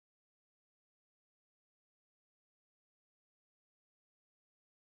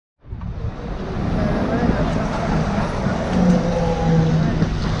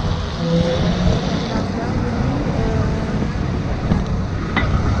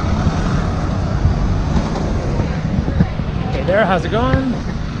there, how's it going?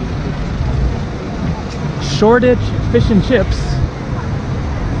 Shoreditch Fish and Chips,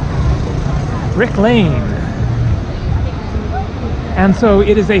 Brick Lane. And so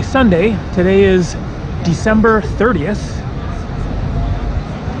it is a Sunday. Today is December 30th.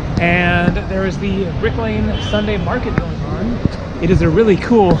 And there is the Brick Lane Sunday Market going on. It is a really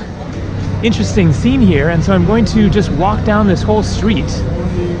cool, interesting scene here. And so I'm going to just walk down this whole street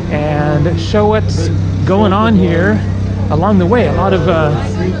and show what's going on here along the way. A lot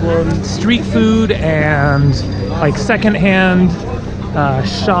of street food and like secondhand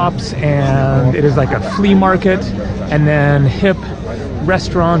shops, and it is like a flea market, and then hip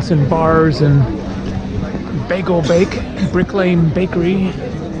restaurants and bars and bagel bake, Brick Lane Bakery.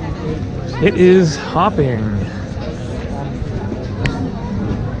 It is hopping.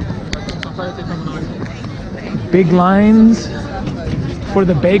 Big lines for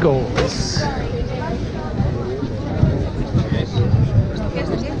the bagels.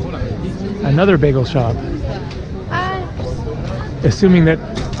 Another bagel shop. Assuming that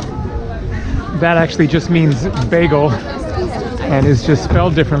that actually just means bagel and is just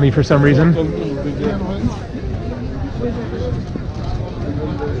spelled differently for some reason.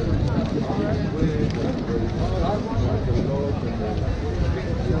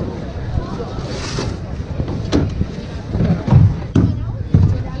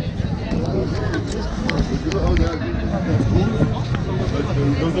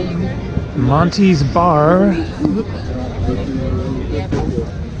 Monty's Bar.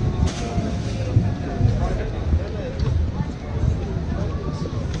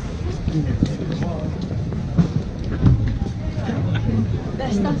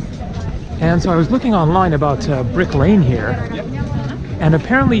 And so I was looking online about Brick Lane here, and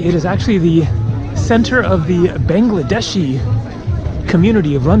apparently it is actually the center of the Bangladeshi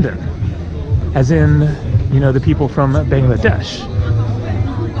community of London, as in, you know, the people from Bangladesh.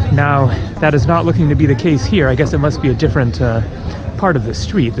 Now, that is not looking to be the case here. I guess it must be a different part of the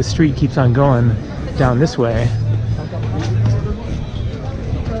street. The street keeps on going down this way.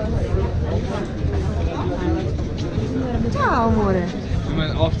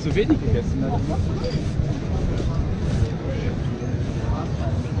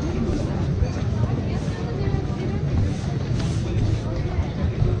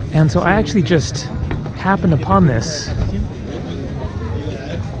 And so I actually just happened upon this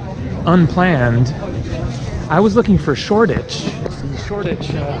unplanned. I was looking for Shoreditch, the Shoreditch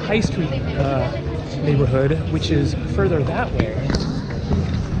High Street neighborhood, which is further that way,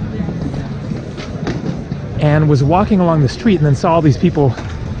 and was walking along the street and then saw all these people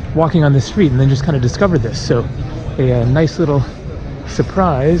walking on the street and then just kind of discovered this. So a nice little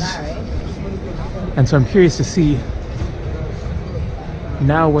surprise. And so I'm curious to see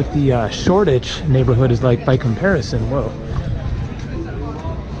now what the Shoreditch neighborhood is like by comparison. Whoa.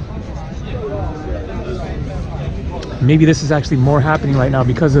 Maybe this is actually more happening right now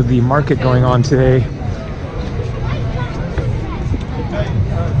because of the market going on today.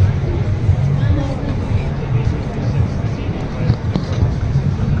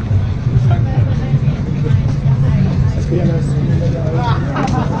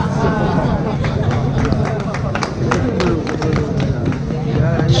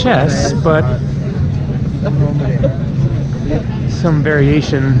 Chess, but some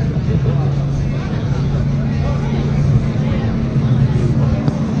variation.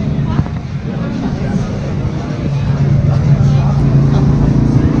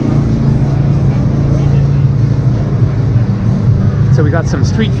 So we got some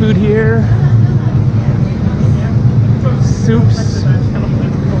street food here, soups,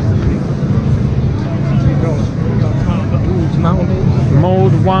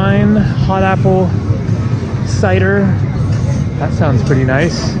 mulled wine, hot apple cider. That sounds pretty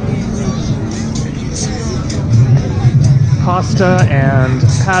nice. Pasta and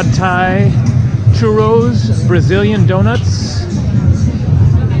pad thai, churros, Brazilian donuts,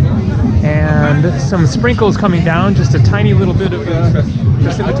 and some sprinkles coming down, just a tiny little bit of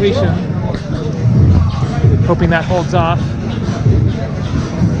precipitation. Hoping that holds off.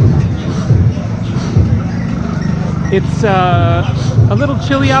 It's a little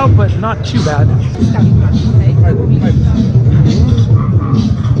chilly out, but not too bad.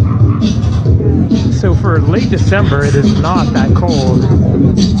 So for late December, it is not that cold.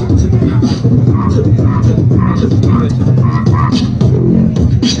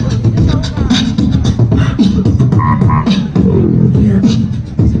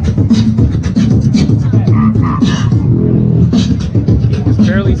 You can just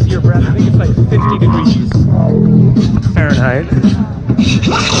barely see your breath. I think it's like 50 degrees Fahrenheit.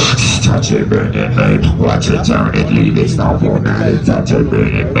 Touch it, burn it, babe. Watch it, turn it, leave it, stop all night. Touch it,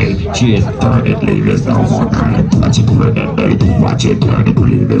 burn it, babe. Cheers, turn it, leave it, stop all night. Touch it, burn it, babe. Watch it, turn it,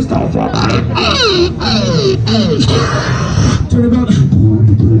 leave it, stop all night. Turn it up.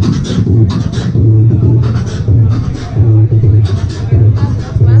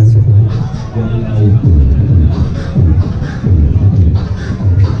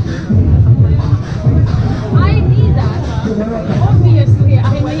 Obviously,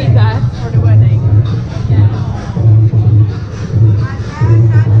 I need that for the wedding. Yeah.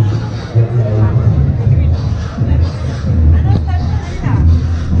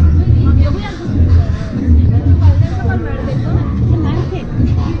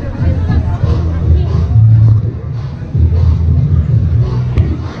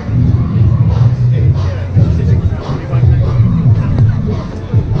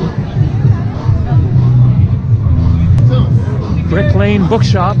 Brick Lane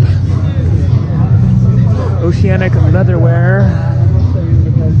Bookshop, Oceanic Leatherware.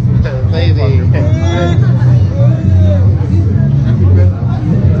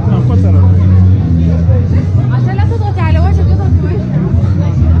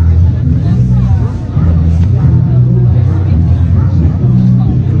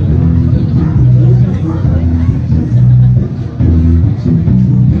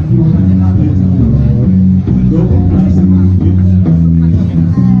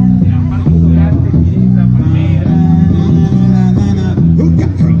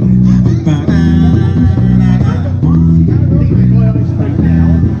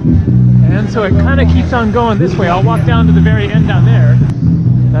 So it kind of keeps on going this way. I'll walk down to the very end down there.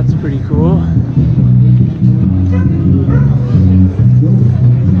 That's pretty cool.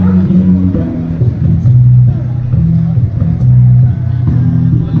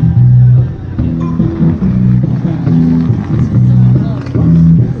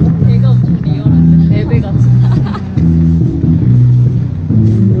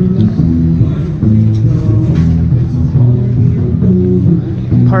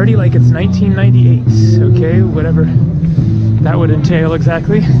 Party like it's 1998, okay, whatever that would entail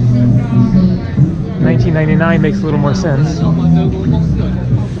exactly. 1999 makes a little more sense. So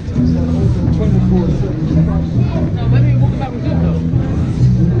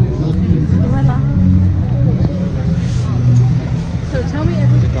tell me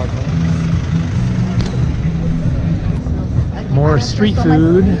everything. More street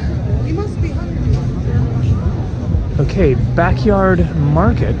food. Okay, backyard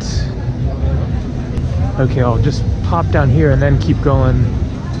market. Okay, I'll just pop down here and then keep going.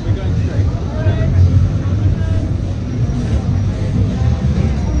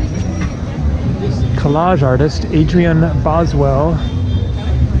 Collage artist Adrian Boswell.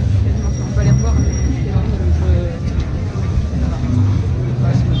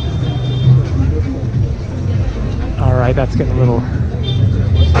 All right, that's getting a little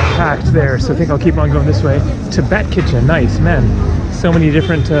packed there, so I think I'll keep on going this way. Tibet kitchen, nice, man. So many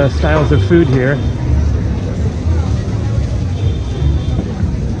different styles of food here.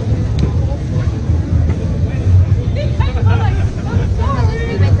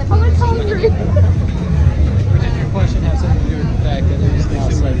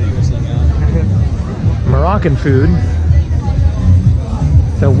 Moroccan food.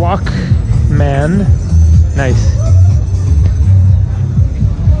 The wok man, nice.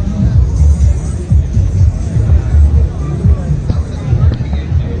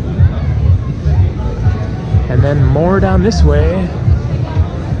 And then more down this way.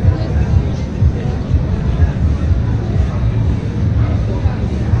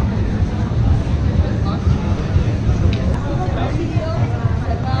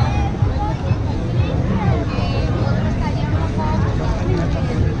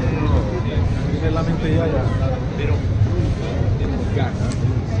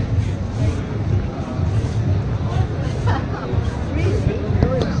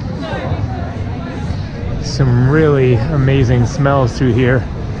 Some really amazing smells through here,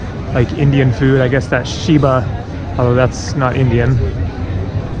 like Indian food. I guess that's Sheba, although that's not Indian,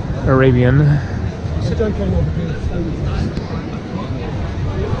 Arabian.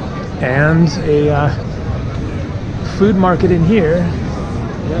 And a food market in here.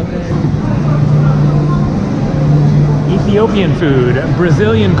 Ethiopian food,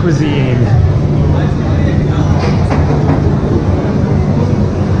 Brazilian cuisine.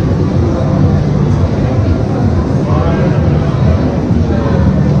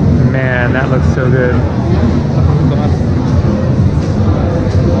 Man, that looks so good.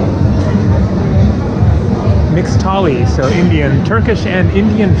 Mixed thali, so Indian, Turkish and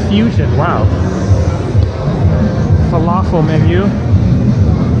Indian fusion. Wow. Falafel menu.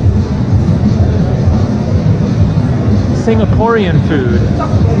 Singaporean food.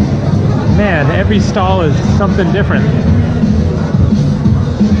 Man, every stall is something different.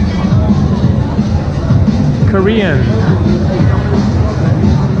 Korean.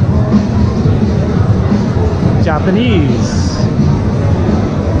 Japanese.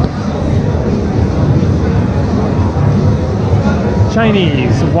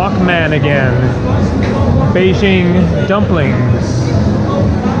 Chinese, Walkman again. Beijing dumplings.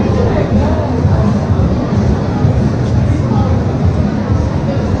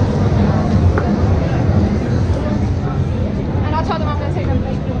 And I told them I'm going to take them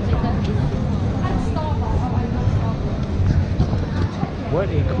back. What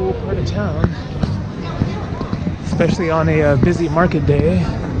a cool part of town. Especially on a busy market day.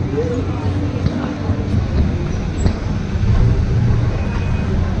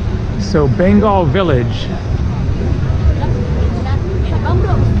 So Bengal Village.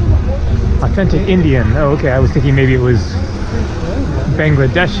 Authentic Indian. Oh, okay. I was thinking maybe it was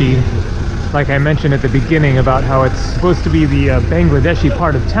Bangladeshi, like I mentioned at the beginning about how it's supposed to be the Bangladeshi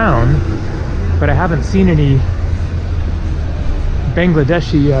part of town, but I haven't seen any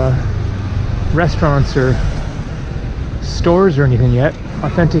Bangladeshi restaurants or stores or anything yet.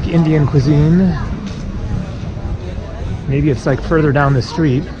 Authentic Indian cuisine. Maybe it's like further down the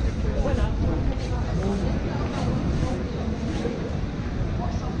street.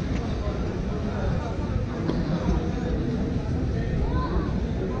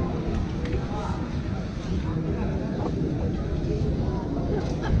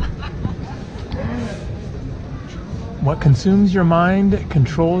 What consumes your mind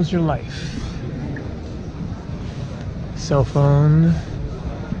controls your life. Cell phone.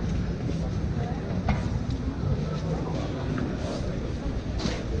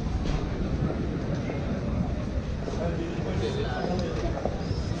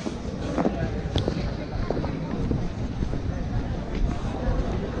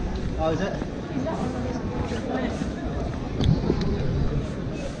 Oh, is it?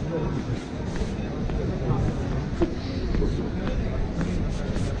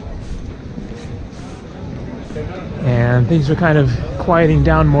 And things are kind of quieting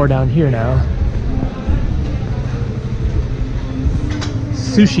down more down here now.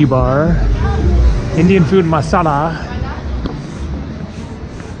 Sushi bar, Indian food masala.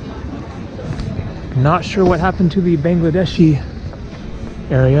 Not sure what happened to the Bangladeshi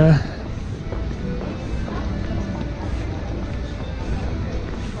area.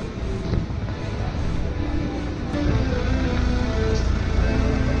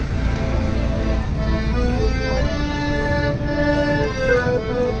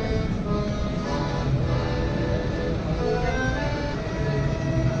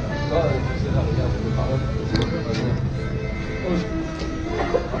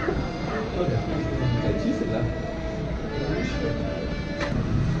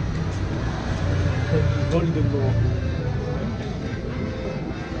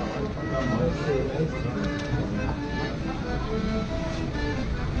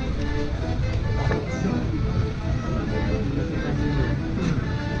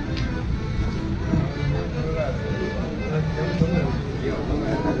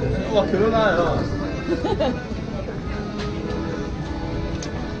 와, 결혼하요.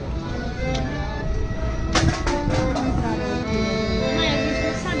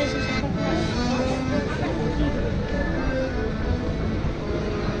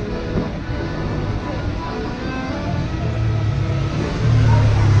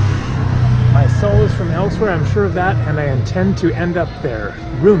 My soul is from elsewhere, I'm sure of that, and I intend to end up there.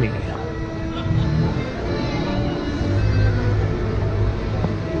 Rumi.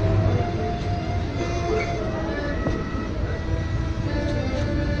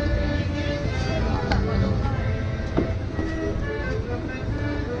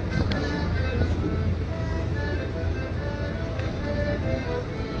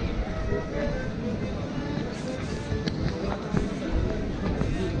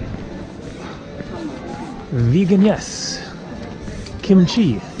 Vegan, yes.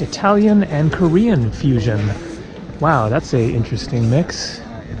 Kimchi, Italian and Korean fusion. Wow, that's a interesting mix.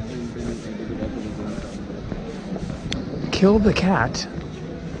 Kill the Cat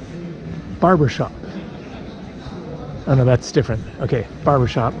Barbershop. Oh no, that's different. Okay,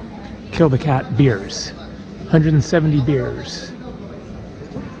 barbershop. Kill the Cat beers. 170 beers.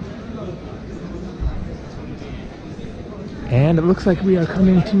 And it looks like we are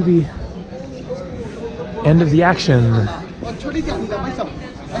coming to the end of the action.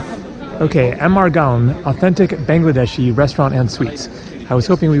 Okay, MR Gaon, authentic Bangladeshi restaurant and sweets. I was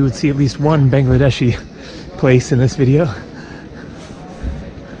hoping we would see at least one Bangladeshi place in this video.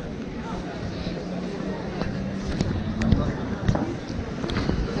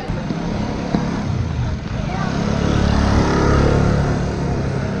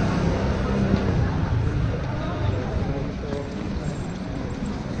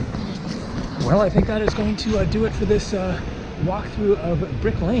 Well, I think that is going to do it for this walkthrough of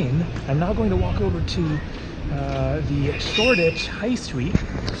Brick Lane. I'm now going to walk over to the Shoreditch High Street.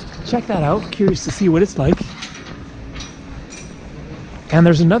 Check that out. Curious to see what it's like. And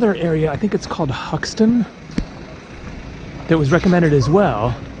there's another area, I think it's called Huxton, that was recommended as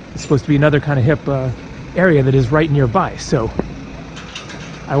well. It's supposed to be another kind of hip area that is right nearby. So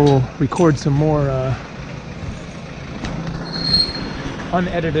I will record some more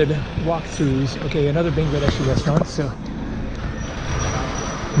unedited walkthroughs. Okay, another Bangladeshi restaurant. So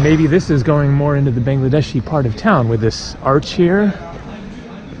maybe this is going more into the Bangladeshi part of town with this arch here.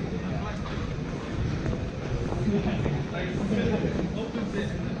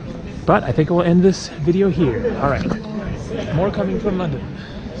 But I think we'll end this video here. All right, more coming from London.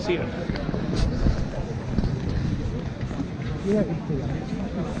 See ya.